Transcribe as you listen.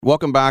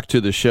Welcome back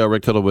to the show.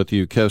 Rick Tittle with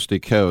you, coast to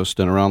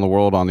coast and around the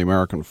world on the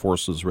American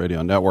Forces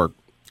Radio Network.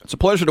 It's a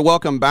pleasure to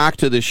welcome back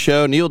to the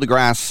show Neil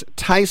deGrasse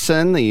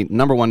Tyson, the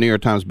 #1 New York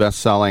Times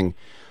best-selling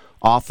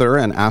author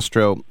and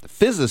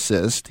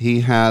astrophysicist. He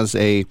has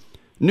a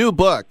new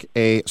book,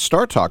 a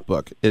Star Talk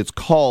book. It's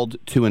called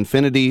To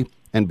Infinity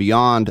and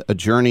Beyond, A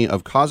Journey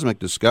of Cosmic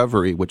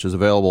Discovery, which is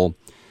available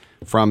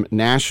from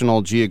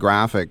National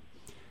Geographic.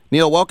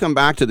 Neil, welcome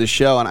back to the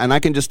show, and I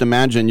can just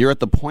imagine you're at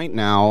the point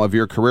now of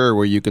your career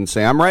where you can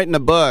say, I'm writing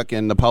a book,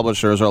 and the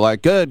publishers are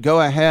like, good,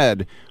 go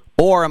ahead.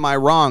 Or am I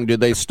wrong? Do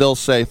they still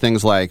say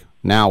things like,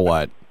 now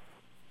what?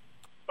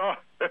 Oh,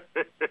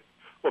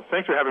 well,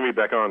 thanks for having me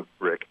back on,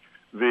 Rick.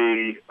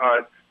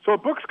 So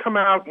books come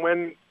out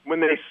when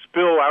they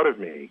spill out of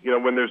me,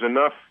 when there's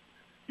enough.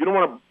 You don't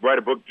want to write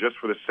a book just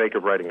for the sake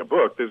of writing a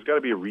book. There's got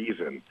to be a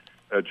reason,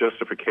 a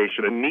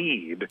justification, a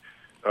need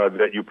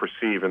that you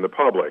perceive in the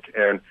public.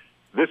 And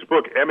this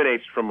book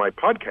emanates from my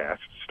podcast,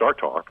 Star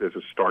Talk. This is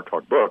a Star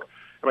Talk book.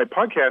 And my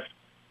podcast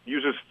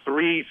uses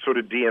three sort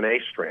of DNA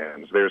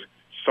strands. There's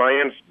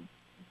science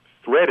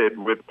threaded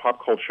with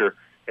pop culture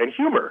and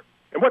humor.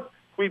 And what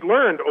we've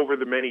learned over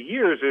the many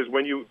years is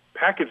when you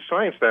package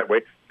science that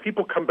way,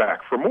 people come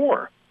back for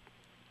more.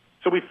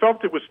 So we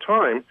felt it was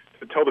time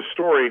to tell the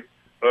story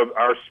of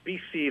our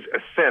species'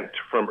 ascent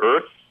from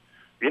Earth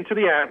into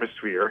the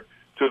atmosphere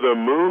to the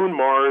moon,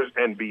 Mars,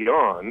 and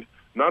beyond,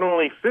 not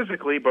only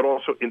physically, but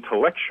also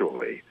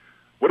intellectually.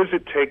 What does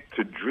it take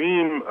to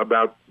dream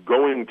about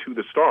going to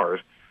the stars?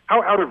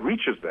 How out of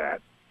reach is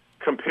that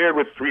compared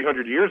with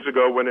 300 years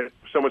ago when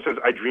someone says,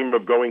 I dream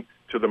of going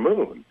to the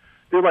moon?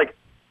 They're like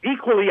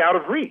equally out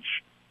of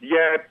reach.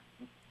 Yet,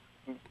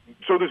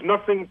 so there's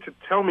nothing to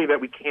tell me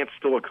that we can't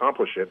still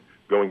accomplish it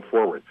going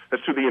forward.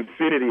 That's to the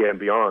infinity and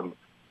beyond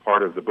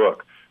part of the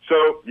book.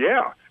 So,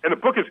 yeah. And the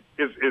book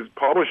is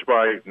published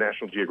by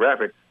National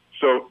Geographic,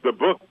 so the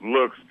book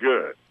looks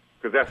good,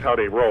 because that's how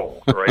they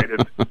roll, right?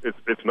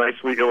 It's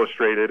nicely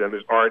illustrated, and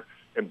there's art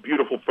and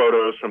beautiful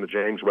photos from the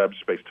James Webb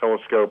Space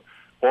Telescope,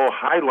 all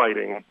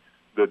highlighting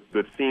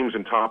the themes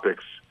and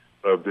topics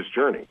of this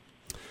journey.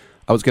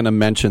 I was going to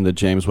mention the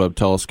James Webb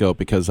Telescope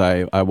because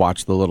I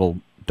watched the little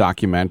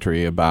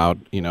documentary about,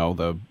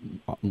 the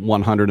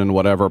 100 and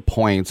whatever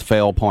points,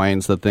 fail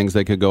points, the things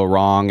that could go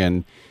wrong,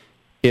 and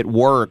it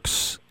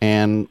works.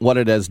 And what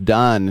it has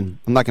done,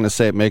 I'm not going to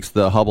say it makes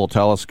the Hubble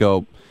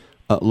telescope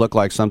look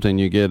like something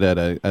you get at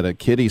a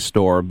kiddie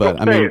store, but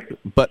say it.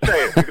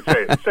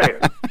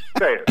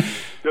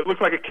 It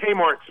looks like a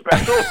Kmart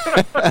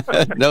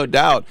special. No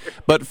doubt.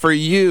 But for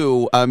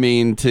you,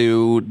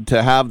 to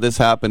have this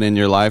happen in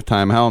your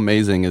lifetime, how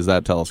amazing is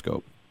that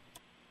telescope?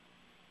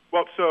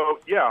 Well, so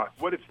yeah,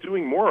 what it's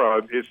doing more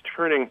of is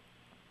turning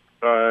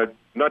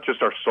not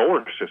just our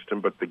solar system,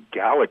 but the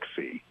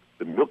galaxy,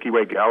 the Milky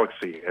Way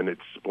galaxy and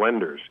its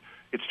splendors.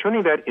 It's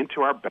turning that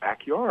into our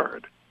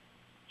backyard.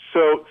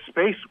 So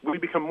space, we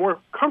become more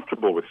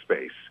comfortable with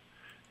space.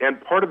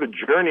 And part of the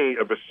journey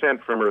of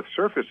ascent from Earth's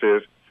surface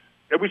is,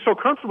 are we so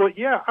comfortable?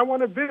 Yeah, I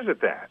want to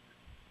visit that.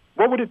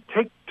 What would it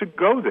take to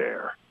go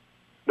there?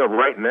 Now,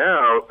 right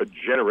now, a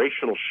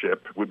generational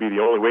ship would be the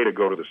only way to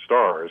go to the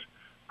stars,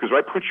 because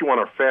I put you on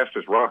our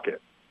fastest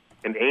rocket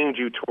and aimed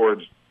you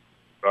towards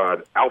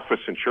Alpha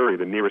Centauri,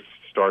 the nearest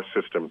star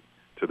system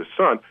to the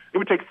sun, it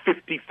would take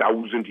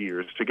 50,000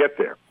 years to get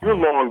there. You're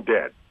long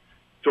dead.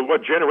 So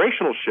what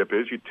generational ship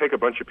is, you take a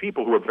bunch of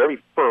people who are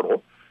very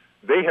fertile,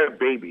 they have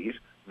babies,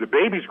 the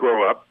babies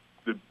grow up,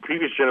 the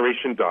previous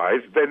generation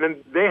dies,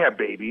 then they have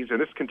babies, and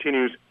this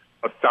continues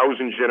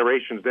 1,000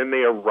 generations, then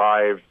they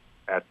arrive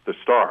at the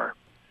star.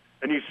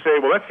 And you say,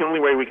 well, that's the only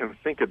way we can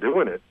think of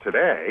doing it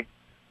today,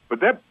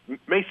 but that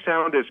may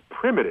sound as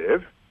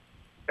primitive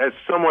as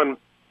someone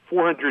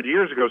 400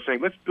 years ago saying,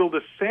 let's build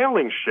a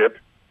sailing ship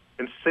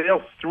and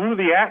sail through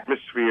the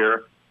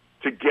atmosphere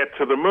to get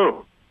to the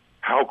moon.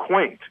 How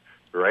quaint.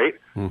 Right?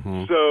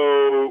 Mm-hmm.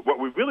 So what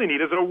we really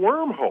need is a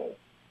wormhole.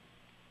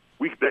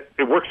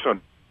 It works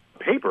on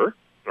paper,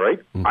 right?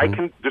 Mm-hmm. I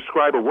can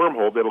describe a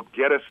wormhole that'll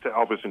get us to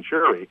Alpha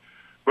Centauri,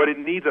 but it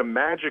needs a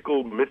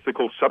magical,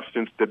 mythical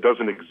substance that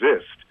doesn't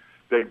exist,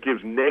 that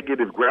gives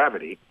negative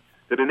gravity,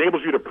 that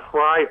enables you to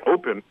pry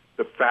open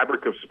the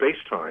fabric of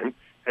space-time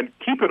and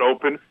keep it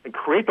open and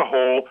create the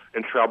hole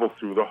and travel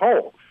through the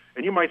hole.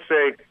 And you might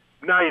say,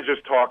 now you're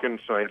just talking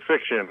science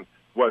fiction.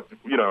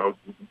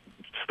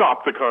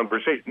 Stop the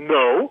conversation.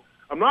 No,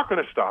 I'm not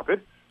going to stop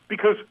it,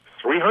 because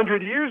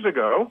 300 years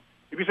ago,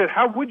 if you said,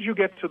 how would you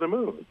get to the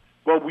moon?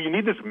 Well, you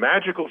need this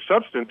magical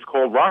substance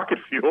called rocket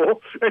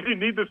fuel, and you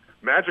need this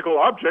magical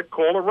object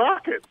called a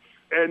rocket.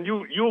 And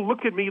you'll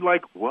look at me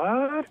like,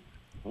 what?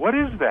 What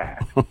is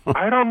that?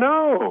 I don't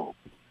know.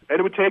 And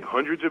it would take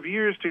hundreds of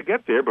years to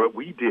get there, but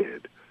we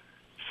did.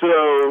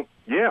 So,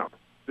 yeah,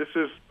 this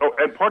is,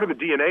 and part of the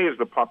DNA is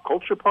the pop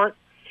culture part.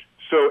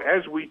 So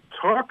as we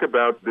talk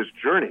about this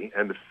journey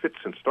and the fits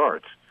and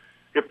starts,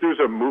 if there's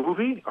a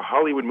movie, a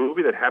Hollywood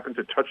movie that happened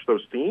to touch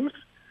those themes,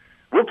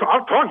 I'll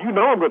talk. I'm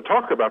going to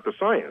talk about the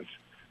science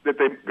that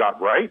they got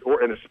right,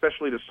 and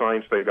especially the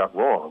science they got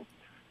wrong.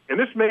 And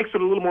this makes it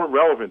a little more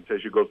relevant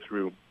as you go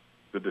through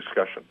the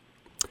discussion.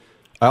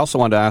 I also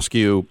wanted to ask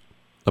you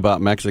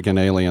about Mexican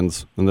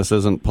aliens, and this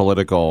isn't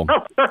political.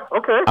 Oh,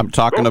 okay. I'm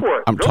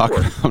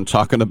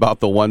talking about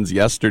the ones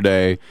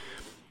yesterday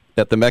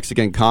at the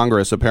Mexican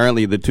Congress.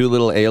 Apparently, the two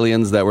little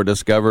aliens that were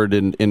discovered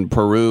in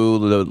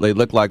Peru, they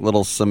look like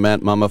little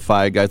cement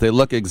mummified guys. They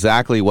look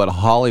exactly what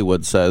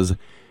Hollywood says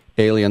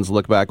aliens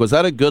look back. Was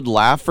that a good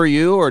laugh for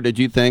you, or did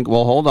you think,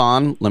 well, hold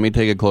on, let me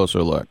take a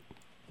closer look?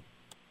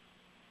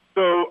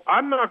 So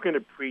I'm not going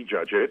to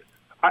prejudge it.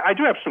 I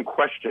do have some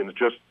questions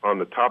just on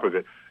the top of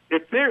it.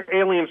 If they're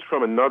aliens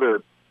from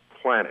another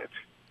planet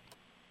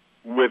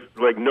with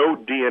like no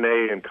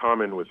DNA in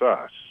common with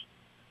us,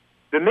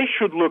 then they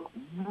should look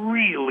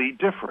really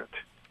different,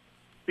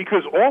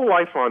 because all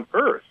life on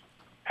Earth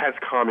has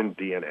common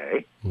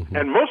DNA,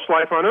 and most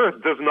life on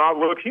Earth does not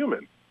look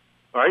human.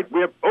 All right,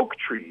 we have oak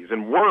trees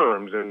and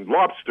worms and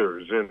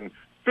lobsters and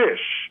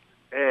fish,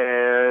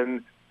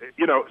 and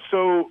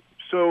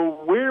so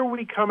where are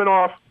we coming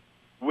off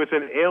with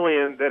an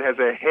alien that has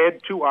a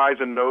head, 2 eyes,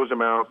 a nose, a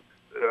mouth,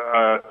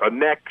 a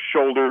neck,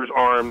 shoulders,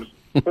 arms,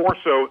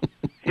 torso,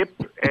 hip,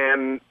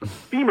 and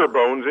femur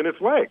bones in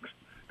its legs?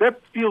 That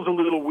feels a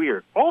little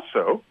weird.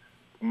 Also,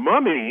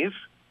 mummies,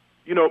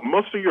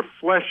 most of your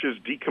flesh is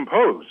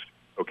decomposed,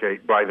 okay,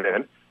 by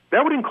then.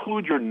 That would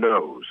include your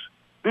nose.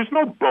 There's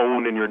no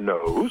bone in your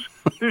nose.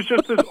 There's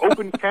just this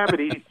open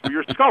cavity through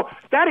your skull.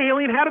 That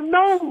alien had a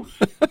nose.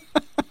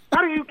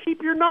 How do you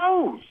keep your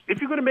nose? If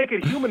you're going to make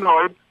it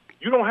humanoid,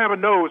 you don't have a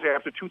nose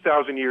after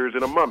 2,000 years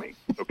in a mummy,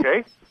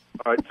 okay?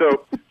 All right,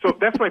 so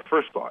that's my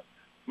first thought.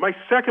 My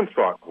second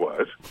thought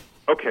was,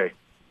 okay,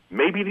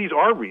 maybe these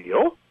are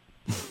real,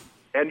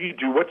 and you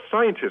do what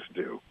scientists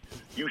do.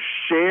 You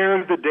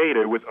share the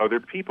data with other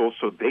people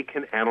so they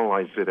can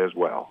analyze it as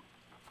well.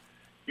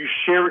 You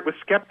share it with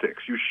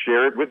skeptics. You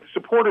share it with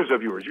supporters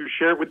of yours. You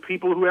share it with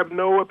people who have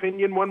no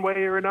opinion one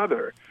way or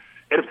another.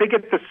 And if they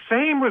get the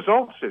same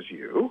results as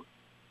you,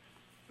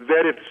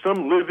 that it's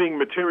some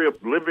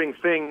living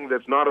thing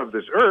that's not of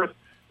this earth,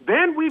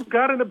 then we've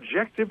got an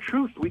objective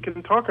truth we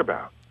can talk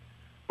about.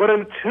 But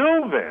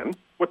until then,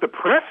 what the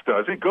press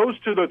does, it goes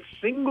to the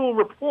single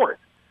report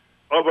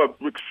of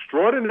an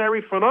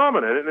extraordinary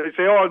phenomenon, and they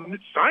say, oh,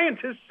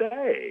 scientists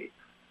say.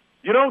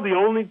 The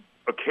only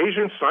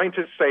occasion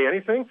scientists say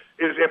anything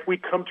is if we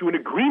come to an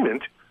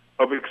agreement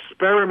of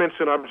experiments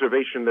and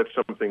observation that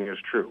something is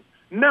true.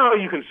 Now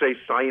you can say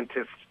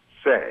scientists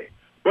say.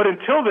 But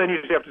until then, you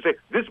just have to say,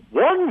 this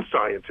one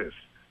scientist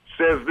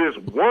says this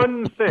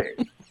one thing,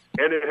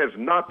 and it has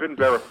not been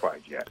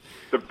verified yet.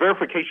 The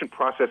verification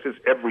process is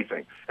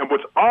everything. And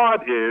what's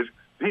odd is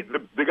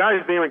the guy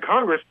is there in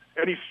Congress,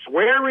 and he's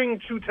swearing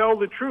to tell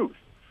the truth.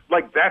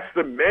 Like that's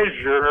the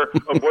measure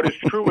of what is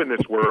true in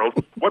this world,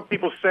 what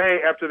people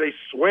say after they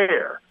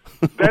swear.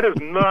 That is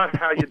not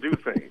how you do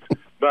things,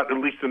 not at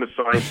least in the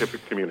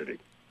scientific community.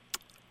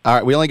 All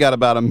right, we only got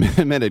about a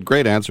minute.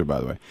 Great answer, by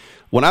the way.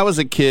 When I was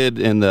a kid,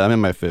 I'm in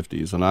my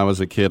 50s, and I was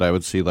a kid, I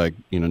would see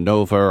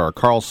Nova or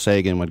Carl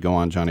Sagan would go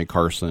on Johnny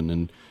Carson,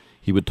 and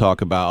he would talk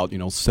about,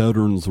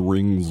 Saturn's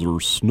rings are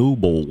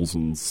snowballs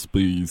in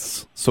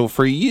space. So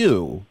for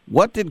you,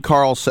 what did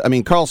Carl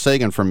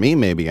Sagan, for me,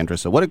 may be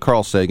interested. What did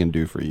Carl Sagan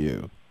do for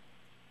you?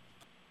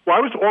 Well, I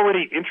was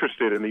already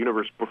interested in the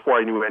universe before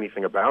I knew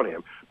anything about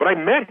him. But I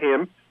met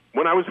him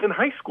when I was in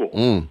high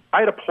school. I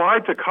had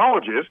applied to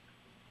colleges.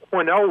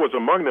 Cornell was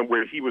among them,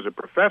 where he was a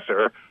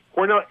professor.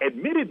 Cornell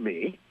admitted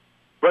me,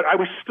 but I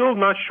was still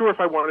not sure if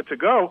I wanted to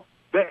go.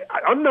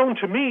 Unknown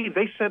to me,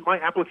 they sent my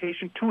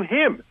application to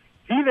him.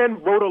 He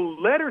then wrote a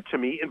letter to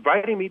me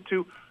inviting me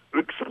to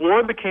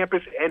explore the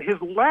campus and his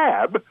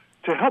lab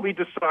to help me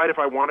decide if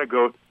I want to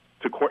go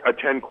to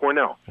attend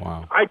Cornell.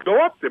 Wow. I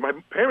go up there. My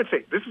parents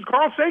say, this is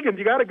Carl Sagan.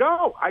 You got to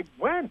go. I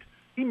went.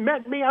 He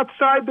met me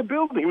outside the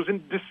building. It was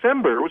in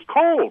December. It was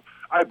cold.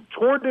 I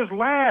toured his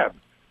lab.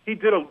 He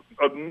did a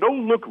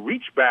no-look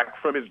reach back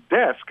from his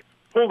desk,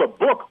 pulled a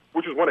book,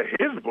 which is one of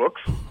his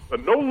books, a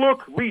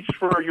no-look reach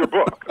for your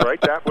book, right?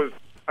 I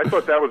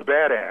thought that was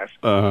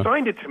badass.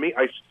 Signed it to me.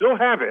 I still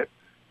have it.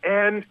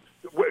 And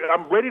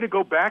I'm ready to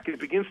go back. It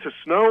begins to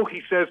snow.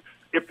 He says,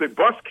 if the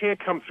bus can't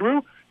come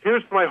through,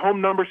 here's my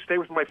home number. Stay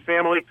with my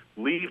family.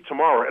 Leave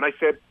tomorrow. And I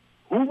said,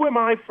 who am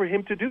I for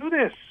him to do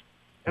this?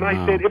 And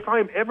I said, if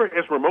I'm ever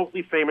as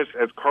remotely famous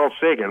as Carl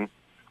Sagan,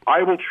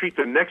 I will treat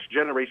the next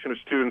generation of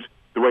students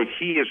the way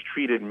he has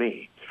treated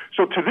me.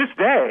 So to this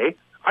day,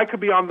 I could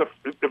be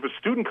if a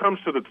student comes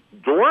to the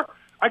door,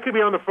 I could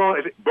be on the phone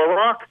and say,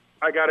 Barack,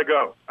 I got to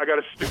go. I got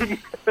a student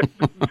at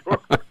the door.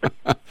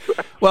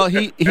 Well,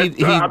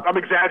 I'm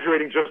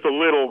exaggerating just a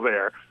little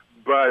there,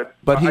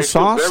 but he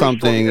saw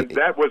something, and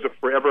that was a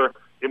forever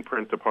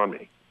imprint upon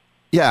me.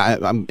 Yeah,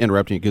 I'm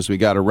interrupting you because we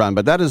got to run,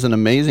 but that is an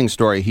amazing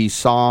story. He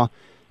saw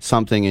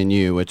something in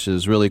you, which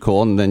is really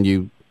cool, and then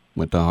you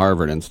went to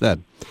Harvard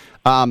instead.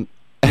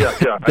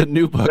 Yeah. The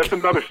new book. That's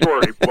another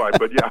story,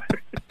 but yeah.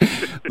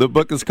 The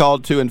book is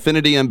called To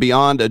Infinity and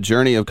Beyond, A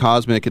Journey of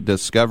Cosmic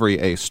Discovery,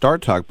 a Star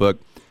Talk book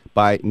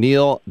by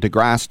Neil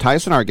deGrasse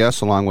Tyson, our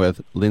guest, along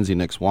with Lindsay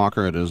Nix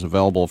Walker. It is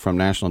available from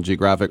National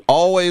Geographic.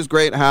 Always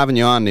great having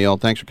you on, Neil.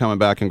 Thanks for coming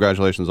back.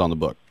 Congratulations on the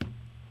book.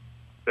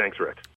 Thanks, Rick.